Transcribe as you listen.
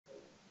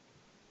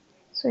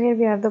So here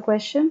we have the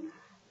question,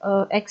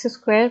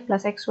 x²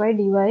 plus xy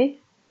dy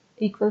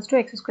equals to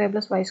x²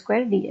 plus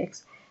y²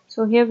 dx.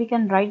 So here we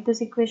can write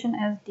this equation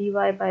as dy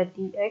by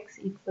dx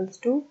equals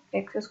to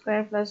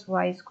x² plus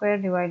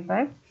y² divided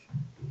by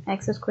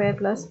x²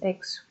 plus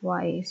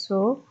xy.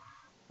 So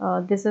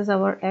this is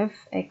our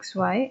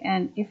fxy,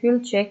 and if you'll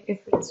check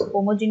if it's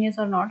homogeneous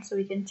or not, so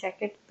we can check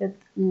it with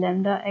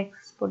lambda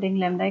x, putting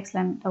lambda x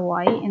lambda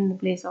y in the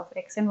place of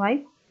x and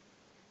y.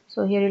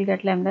 So here you'll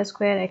get lambda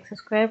square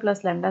x²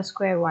 plus lambda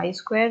square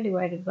y²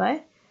 divided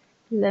by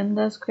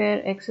lambda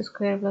square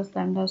x² plus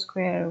lambda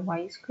square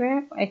y²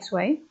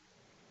 xy.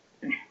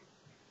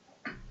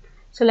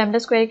 So lambda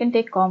square you can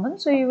take common,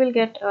 so you will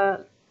get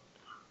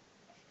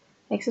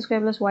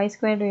x² plus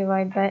y²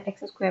 divided by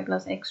x²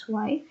 plus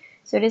xy.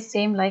 So it is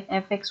same like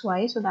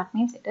fxy, so that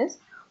means it is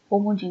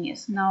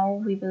homogeneous. Now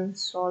we will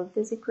solve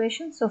this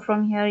equation. So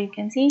from here you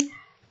can see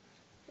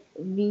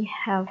we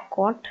have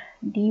got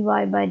dy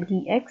by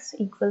dx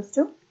equals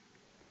to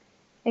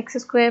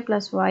x²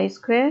 plus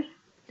y²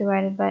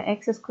 divided by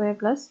x²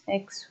 plus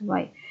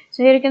xy.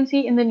 So here you can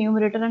see in the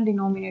numerator and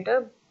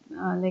denominator,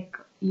 like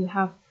you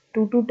have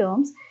two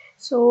terms.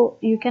 So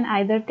you can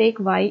either take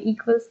y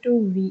equals to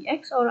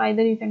vx, or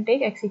either you can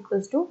take x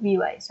equals to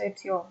vy. So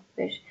it's your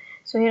wish.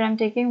 So here I'm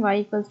taking y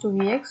equals to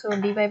vx. So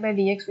dy by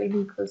dx will be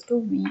equals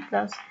to v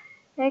plus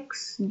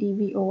x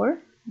dv over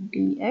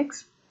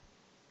dx.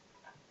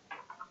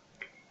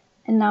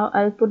 And now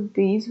I'll put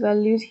these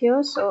values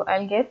here. So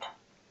I'll get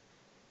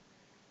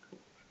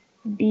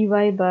dy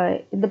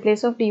by, in the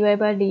place of dy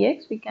by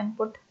dx, we can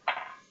put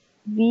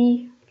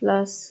v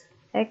plus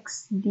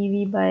x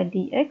dv by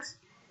dx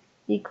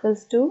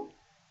equals to,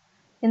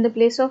 in the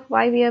place of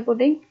y we are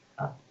putting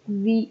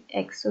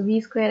vx, so v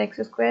square x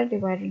square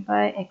divided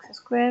by x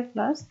square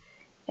plus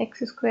x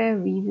square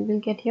v we will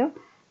get here.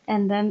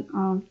 And then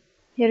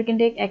here you can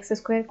take x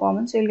square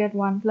common, so you'll get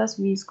 1 plus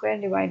v square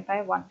divided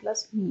by 1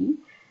 plus v,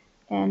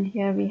 and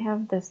here we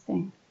have this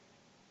thing.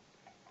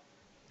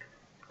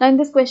 Now in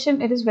this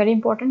question it is very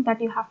important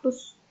that you have to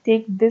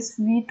take this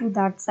v to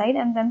that side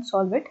and then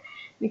solve it,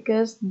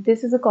 because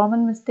this is a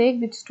common mistake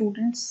which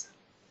students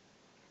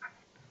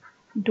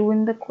do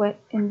in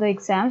the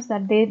exams,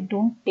 that they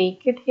don't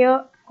take it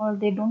here or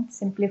they don't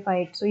simplify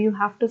it. So you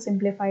have to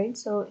simplify it.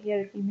 So here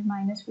it will be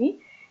minus v,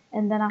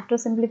 and then after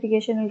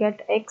simplification you'll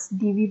get x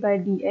dv by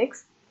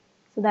dx.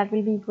 So that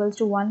will be equals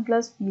to 1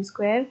 plus v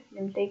square.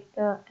 We'll take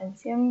the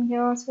LCM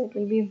here, so it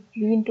will be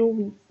v into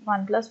v,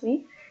 1 plus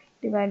v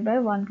divided by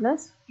 1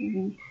 plus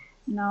v.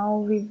 Now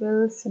we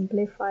will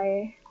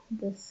simplify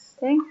this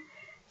thing.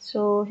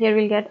 So here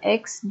we'll get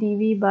x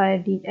dv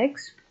by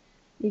dx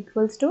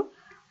equals to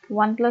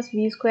 1 plus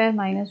v square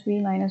minus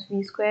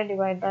v square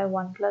divided by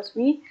 1 plus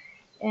v,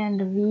 and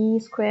v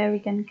square we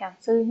can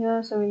cancel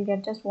here, so we'll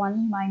get just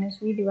 1 minus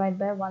v divided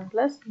by 1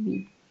 plus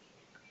v.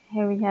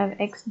 Here we have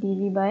x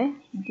dv by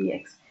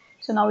dx.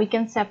 So now we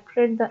can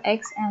separate the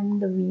x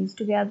and the v's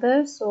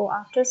together. So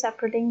after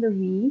separating the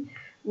v,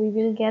 we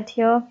will get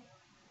here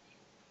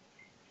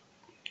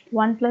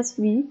 1 plus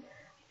v,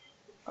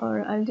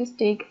 or I'll just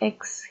take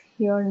x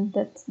here,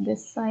 that's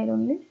this side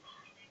only.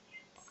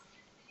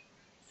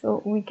 So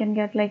we can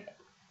get like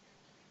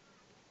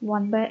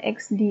 1 by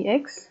x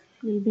dx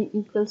will be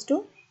equals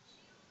to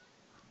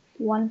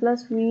 1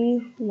 plus v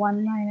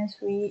 1 minus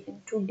v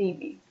into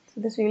dv.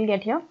 So this we will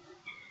get here,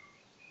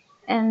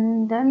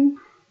 and then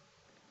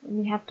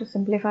we have to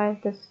simplify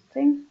this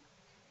thing.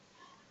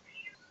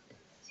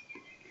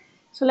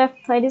 So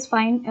left side is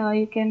fine,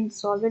 you can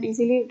solve it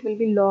easily. It will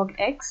be log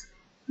x,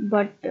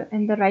 but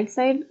in the right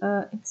side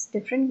it's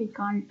different, we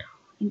can't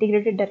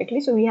integrate it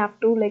directly, so we have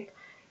to like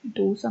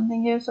do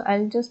something here. So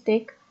I'll just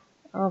take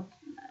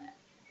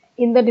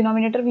in the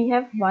denominator we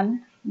have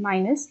 1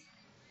 minus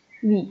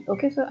v.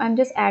 Okay, so I'm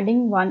just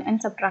adding 1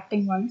 and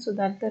subtracting 1 so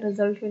that the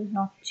result will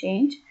not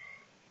change.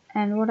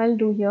 And what I'll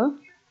do here,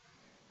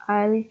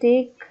 I'll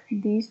take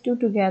these two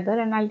together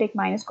and I'll take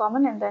minus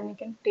common, and then you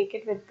can take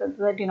it with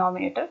the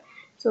denominator.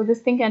 So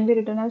this thing can be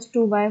written as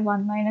 2 by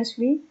 1 minus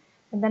v,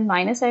 and then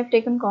minus I've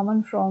taken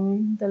common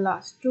from the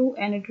last two,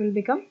 and it will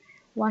become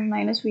 1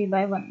 minus v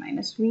by 1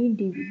 minus v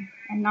dv.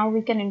 And now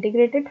we can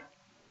integrate it.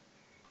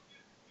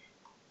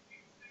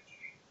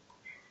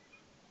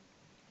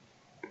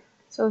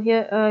 So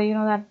here you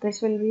know that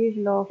this will be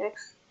log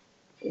x.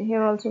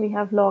 Here also we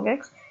have log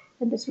x,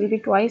 and this will be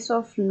twice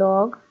of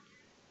log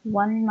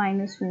 1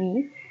 minus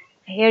v.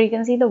 Here you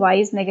can see the y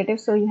is negative,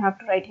 so you have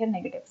to write here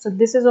negative. So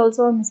this is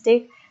also a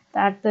mistake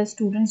that the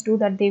students do,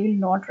 that they will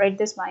not write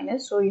this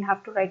minus, so you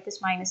have to write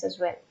this minus as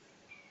well.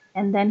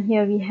 And then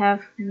here we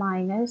have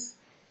minus,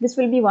 this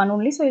will be 1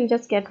 only, so you'll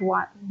just get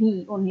 1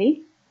 v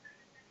only.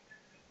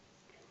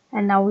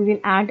 And now we will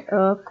add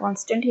a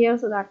constant here,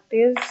 so that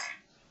is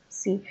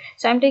c.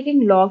 So I'm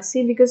taking log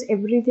c because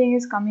everything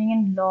is coming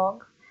in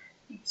log,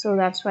 so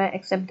that's why I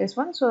accept this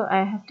one. So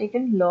I have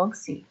taken log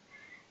c,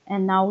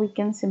 and now we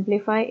can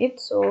simplify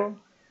it. So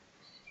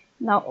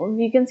now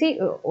we can see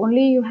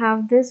only you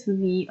have this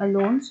v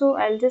alone, so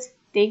I'll just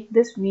take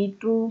this v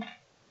to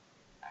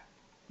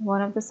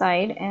one of the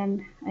side,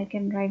 and I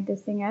can write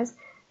this thing as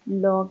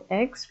log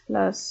x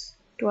plus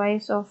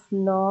twice of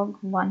log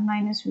 1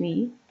 minus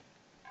v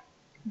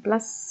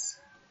plus,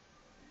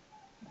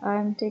 I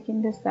am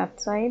taking this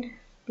that side,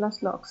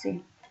 plus log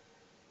c.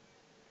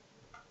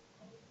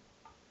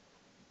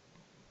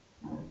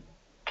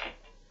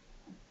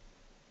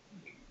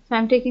 So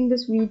I'm taking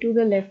this v to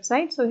the left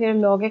side, so here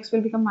log x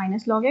will become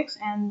minus log x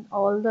and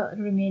all the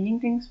remaining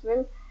things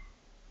will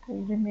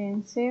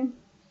remain same.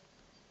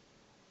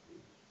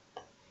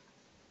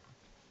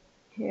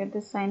 Here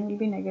this sign will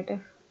be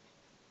negative,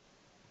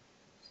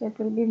 so it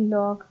will be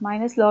log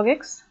minus log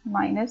x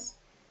minus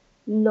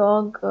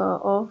log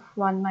of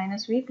 1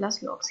 minus v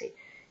plus log c,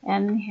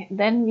 and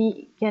then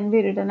v can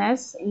be written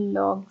as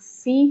log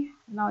c.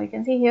 Now you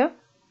can see here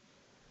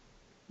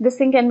this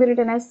thing can be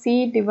written as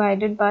c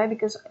divided by,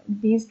 because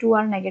these two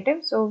are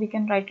negative, so we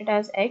can write it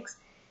as x,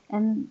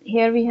 and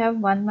here we have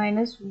 1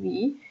 minus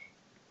v,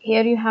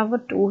 here you have a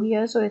 2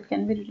 here, so it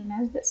can be written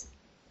as this.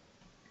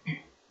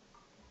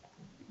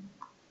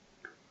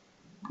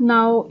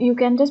 Now you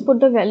can just put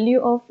the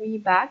value of v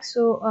back,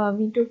 so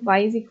we took y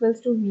is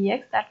equals to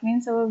vx, that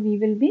means our v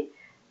will be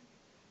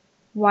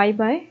y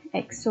by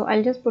x, so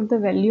I'll just put the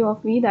value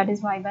of v, that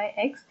is y by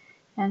x,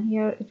 and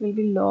here it will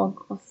be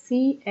log of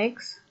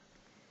cx,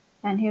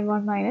 and here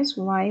 1 minus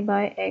y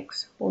by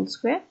x whole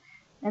square,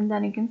 and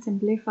then you can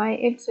simplify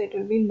it, so it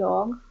will be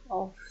log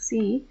of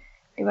c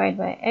divided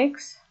by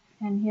x,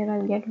 and here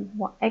I'll get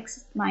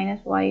x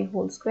minus y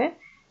whole square,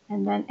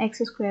 and then x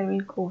square will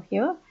go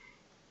here,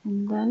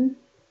 and then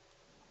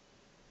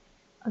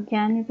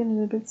again you can a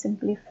little bit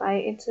simplify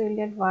it, so you'll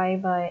get y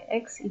by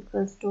x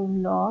equals to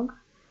log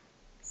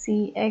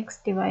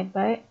cx divided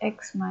by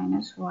x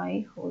minus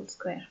y whole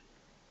square.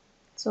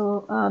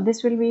 So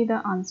this will be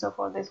the answer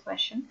for this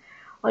question,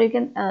 or you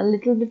can a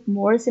little bit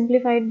more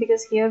simplify it,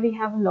 because here we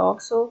have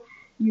log, so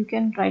you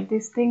can write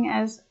this thing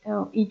as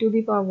e to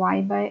the power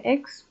y by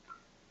x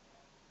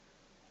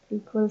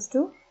equals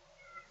to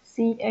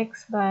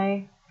cx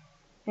by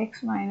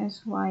x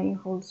minus y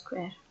whole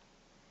square.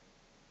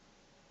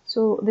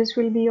 So this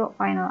will be your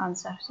final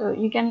answer. So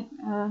you can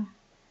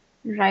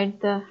write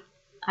the,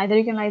 either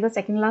you can write the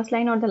second last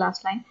line or the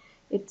last line,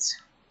 it's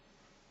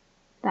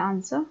the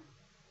answer.